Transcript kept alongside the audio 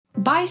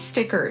Buy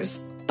stickers!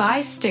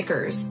 Buy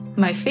stickers!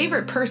 My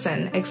favorite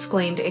person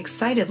exclaimed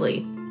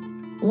excitedly.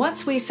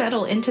 Once we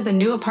settle into the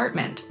new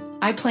apartment,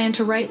 I plan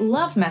to write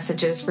love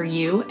messages for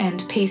you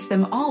and paste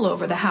them all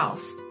over the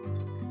house.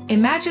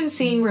 Imagine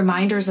seeing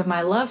reminders of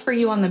my love for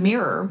you on the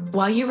mirror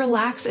while you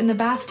relax in the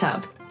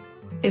bathtub.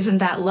 Isn't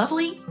that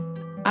lovely?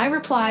 I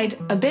replied,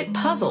 a bit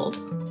puzzled.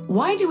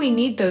 Why do we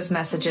need those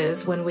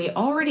messages when we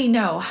already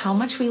know how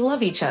much we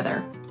love each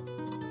other?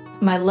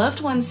 My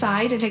loved one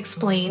sighed and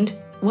explained,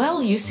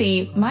 well, you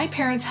see, my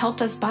parents helped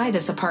us buy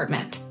this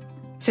apartment.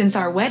 Since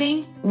our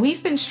wedding,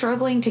 we've been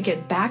struggling to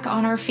get back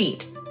on our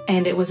feet,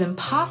 and it was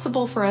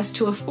impossible for us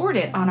to afford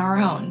it on our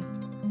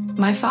own.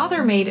 My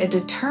father made a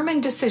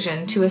determined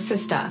decision to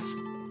assist us.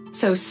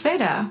 So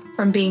Sveta,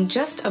 from being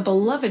just a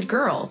beloved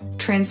girl,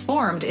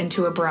 transformed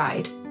into a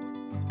bride.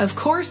 Of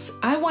course,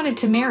 I wanted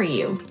to marry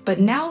you, but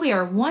now we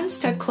are one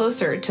step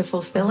closer to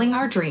fulfilling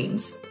our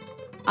dreams.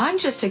 I'm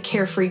just a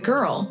carefree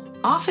girl,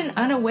 often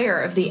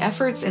unaware of the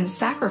efforts and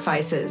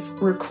sacrifices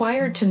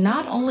required to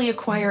not only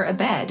acquire a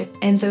bed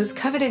and those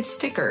coveted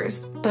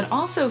stickers, but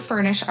also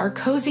furnish our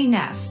cozy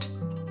nest.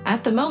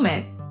 At the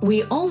moment,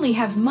 we only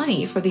have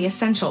money for the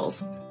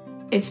essentials.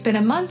 It's been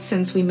a month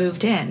since we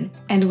moved in,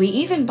 and we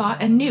even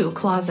bought a new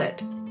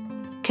closet.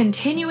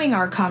 Continuing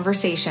our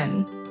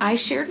conversation, I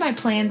shared my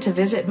plan to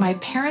visit my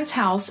parents'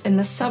 house in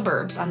the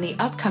suburbs on the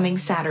upcoming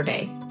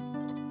Saturday.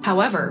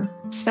 However,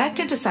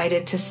 Svetka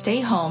decided to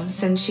stay home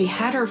since she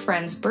had her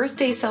friend's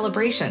birthday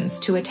celebrations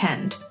to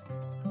attend.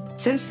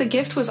 Since the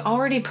gift was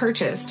already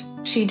purchased,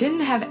 she didn't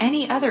have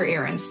any other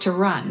errands to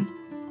run.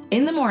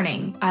 In the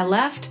morning, I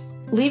left,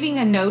 leaving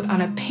a note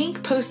on a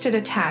pink post-it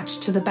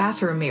attached to the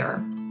bathroom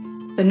mirror.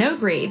 The note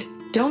read,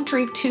 "Don't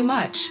drink too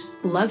much.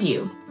 Love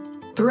you."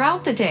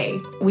 Throughout the day,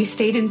 we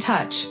stayed in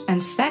touch,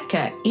 and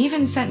Svetka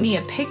even sent me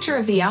a picture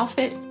of the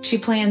outfit she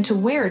planned to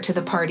wear to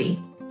the party.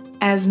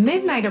 As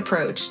midnight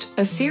approached,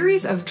 a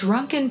series of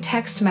drunken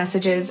text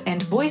messages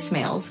and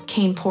voicemails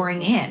came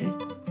pouring in,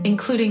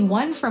 including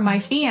one from my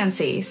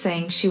fiancée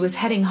saying she was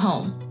heading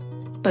home.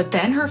 But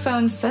then her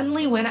phone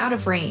suddenly went out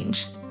of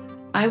range.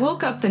 I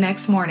woke up the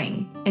next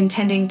morning,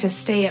 intending to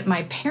stay at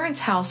my parents'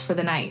 house for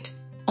the night,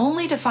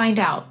 only to find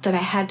out that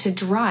I had to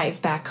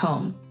drive back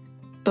home.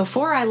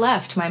 Before I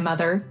left, my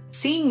mother,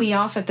 seeing me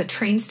off at the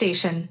train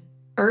station,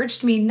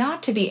 urged me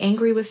not to be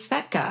angry with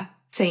Svetka,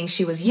 saying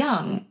she was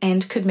young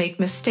and could make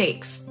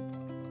mistakes.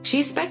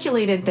 She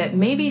speculated that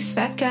maybe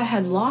Svetka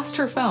had lost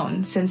her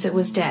phone since it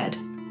was dead.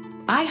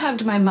 I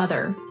hugged my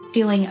mother,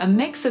 feeling a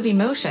mix of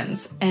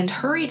emotions, and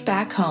hurried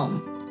back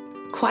home.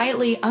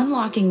 Quietly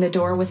unlocking the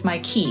door with my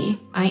key,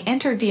 I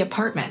entered the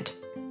apartment.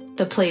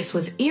 The place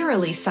was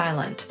eerily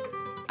silent.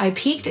 I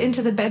peeked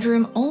into the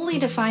bedroom only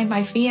to find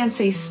my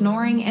fiancé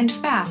snoring and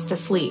fast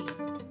asleep.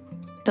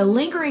 The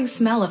lingering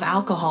smell of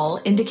alcohol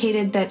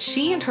indicated that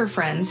she and her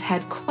friends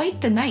had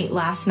quite the night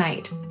last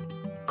night.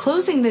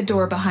 Closing the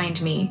door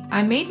behind me,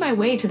 I made my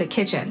way to the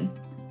kitchen.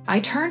 I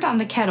turned on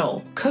the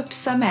kettle, cooked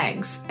some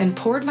eggs, and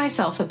poured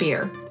myself a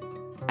beer.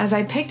 As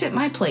I picked at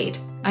my plate,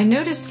 I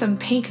noticed some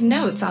pink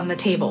notes on the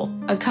table,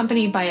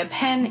 accompanied by a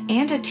pen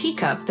and a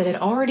teacup that had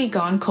already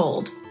gone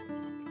cold.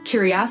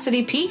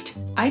 Curiosity piqued,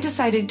 I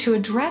decided to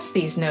address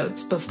these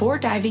notes before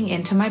diving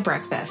into my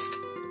breakfast.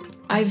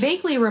 I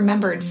vaguely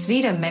remembered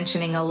Sveta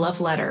mentioning a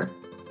love letter.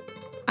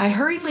 I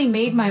hurriedly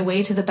made my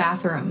way to the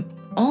bathroom,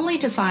 only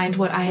to find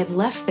what I had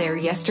left there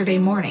yesterday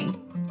morning.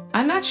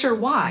 I'm not sure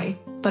why,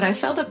 but I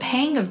felt a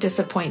pang of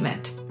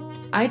disappointment.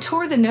 I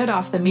tore the note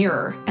off the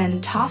mirror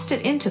and tossed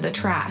it into the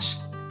trash.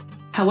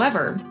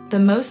 However, the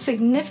most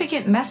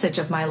significant message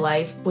of my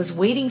life was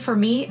waiting for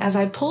me as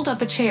I pulled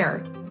up a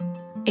chair.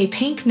 A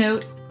pink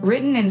note,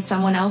 written in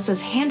someone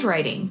else's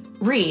handwriting,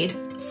 read,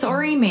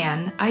 "Sorry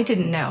man, I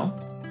didn't know."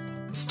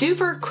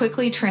 Stupor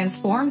quickly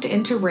transformed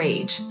into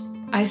rage.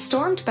 I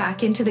stormed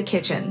back into the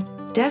kitchen,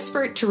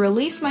 desperate to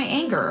release my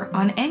anger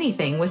on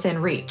anything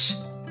within reach.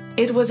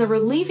 It was a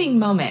relieving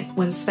moment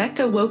when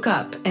Svetka woke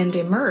up and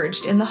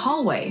emerged in the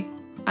hallway.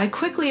 I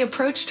quickly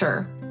approached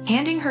her,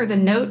 handing her the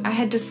note I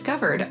had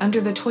discovered under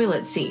the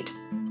toilet seat.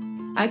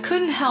 I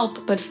couldn't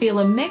help but feel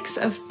a mix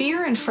of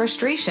fear and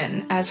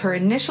frustration as her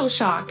initial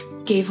shock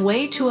gave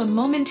way to a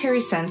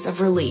momentary sense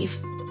of relief.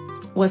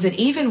 Was it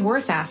even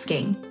worth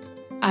asking?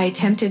 I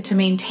attempted to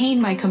maintain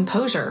my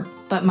composure,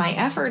 but my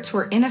efforts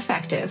were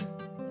ineffective.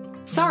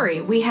 "Sorry,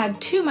 we had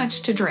too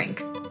much to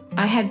drink."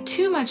 "I had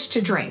too much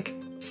to drink,"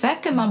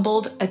 Svetka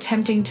mumbled,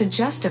 attempting to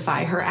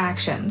justify her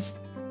actions.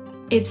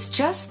 "It's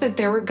just that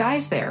there were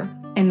guys there,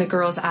 and the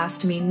girls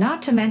asked me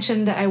not to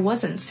mention that I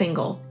wasn't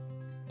single.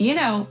 You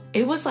know,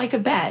 it was like a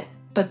bet,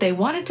 but they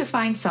wanted to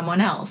find someone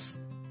else."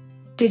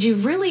 "Did you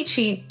really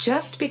cheat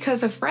just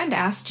because a friend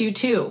asked you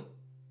to?"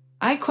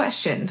 I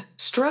questioned,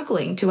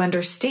 struggling to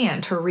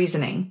understand her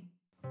reasoning.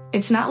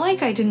 "It's not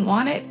like I didn't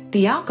want it,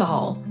 the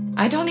alcohol.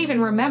 I don't even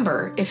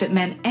remember if it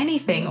meant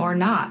anything or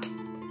not.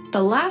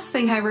 The last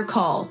thing I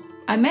recall,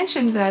 I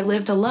mentioned that I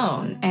lived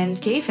alone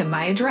and gave him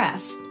my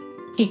address.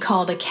 He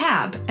called a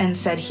cab and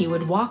said he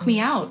would walk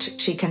me out,"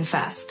 she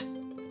confessed.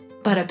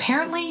 But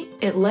apparently,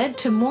 it led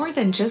to more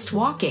than just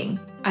walking.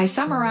 I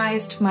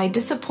summarized, my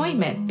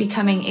disappointment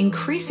becoming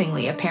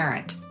increasingly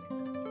apparent.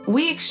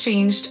 We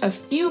exchanged a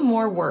few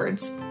more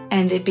words,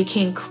 and it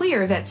became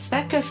clear that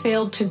Svetka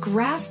failed to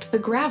grasp the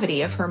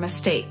gravity of her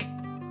mistake.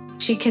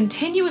 She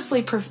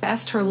continuously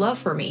professed her love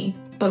for me,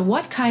 but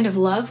what kind of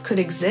love could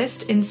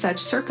exist in such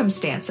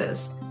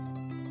circumstances?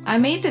 I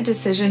made the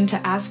decision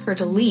to ask her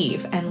to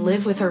leave and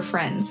live with her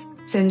friends,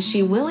 since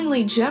she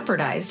willingly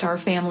jeopardized our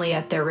family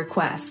at their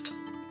request.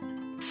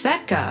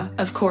 Svetka,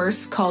 of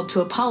course, called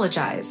to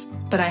apologize,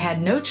 but I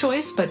had no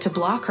choice but to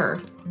block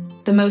her.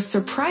 The most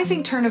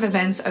surprising turn of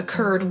events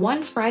occurred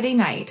one Friday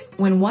night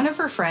when one of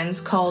her friends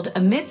called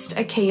amidst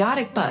a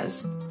chaotic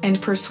buzz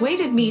and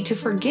persuaded me to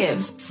forgive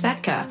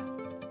Svetka.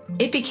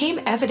 It became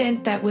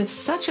evident that with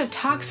such a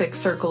toxic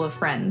circle of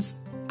friends,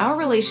 our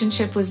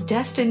relationship was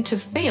destined to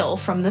fail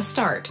from the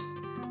start.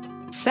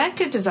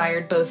 Svetka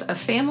desired both a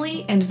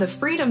family and the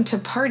freedom to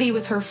party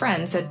with her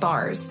friends at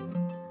bars.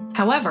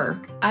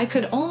 However, I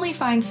could only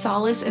find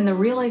solace in the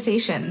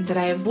realization that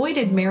I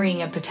avoided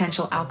marrying a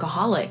potential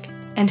alcoholic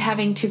and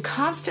having to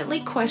constantly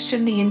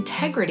question the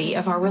integrity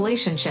of our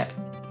relationship.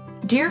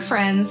 Dear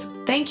friends,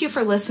 thank you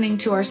for listening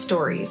to our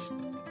stories.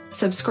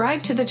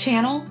 Subscribe to the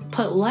channel,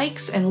 put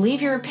likes, and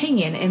leave your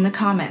opinion in the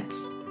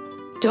comments.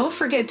 Don't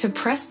forget to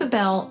press the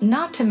bell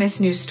not to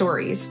miss new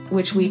stories,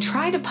 which we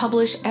try to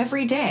publish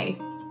every day.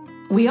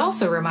 We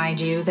also remind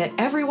you that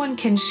everyone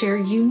can share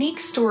unique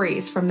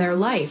stories from their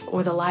life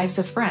or the lives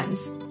of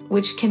friends,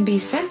 which can be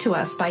sent to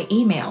us by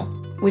email,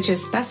 which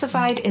is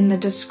specified in the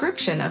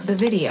description of the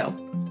video.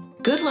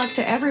 Good luck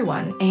to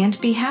everyone and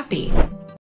be happy.